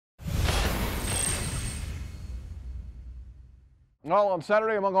Well, on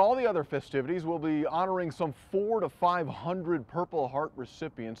Saturday, among all the other festivities, we'll be honoring some 400 to 500 Purple Heart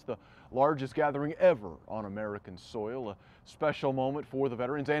recipients, the largest gathering ever on American soil. A special moment for the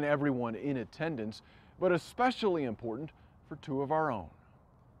veterans and everyone in attendance, but especially important for two of our own.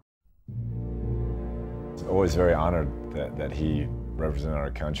 Always very honored that he represented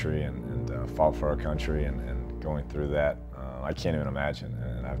our country and fought for our country and going through that. I can't even imagine,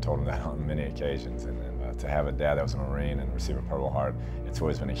 and I've told him that on many occasions. And to have a dad that was a Marine and receive a Purple Heart, it's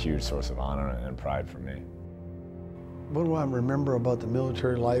always been a huge source of honor and pride for me. What do I remember about the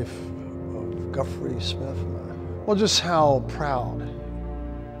military life of Guthrie Smith? Well, just how proud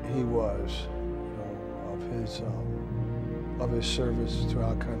he was, of his service to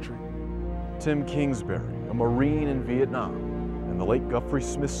our country. Tim Kingsbury, a Marine in Vietnam, and the late Guthrie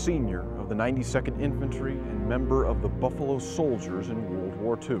Smith Sr. of the 92nd Infantry and member of the Buffalo Soldiers in World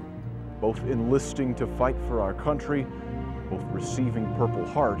War II, both enlisting to fight for our country, both receiving Purple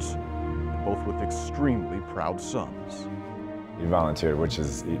Hearts, and both with extremely proud sons. He volunteered, which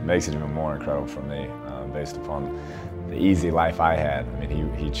makes it even more incredible for me, based upon the easy life I had. I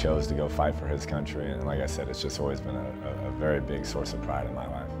mean, he chose to go fight for his country, and like I said, it's just always been a very big source of pride in my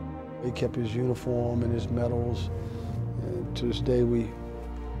life. He kept his uniform and his medals, and to this day,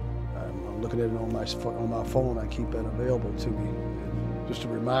 I'm looking at it on my phone. I keep that available to me, just to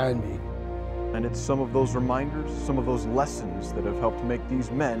remind me. And it's some of those reminders, some of those lessons that have helped make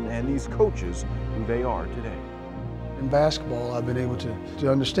these men and these coaches who they are today. In basketball, I've been able to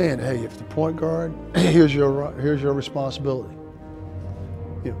understand, hey, if the point guard, here's your responsibility.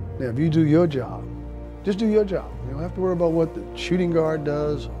 Now if you do your job, just do your job. You don't have to worry about what the shooting guard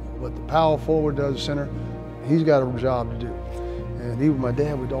does, what the power forward does, center. He's got a job to do. And even my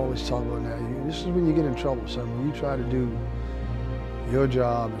dad would always talk about that. This is when you get in trouble, son, when you try to do your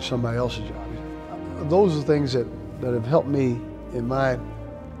job and somebody else's job. Those are the things that have helped me in my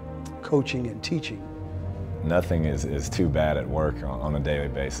coaching and teaching. Nothing is too bad at work on a daily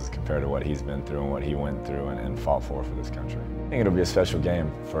basis compared to what he's been through and what he went through and fought for this country. I think it'll be a special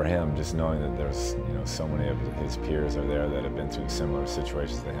game for him, just knowing that there's so many of his peers are there that have been through similar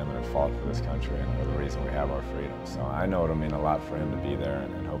situations to him and have fought for this country and are the reason we have our freedom. So I know it'll mean a lot for him to be there,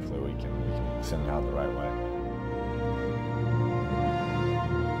 and hopefully we can send it out the right way.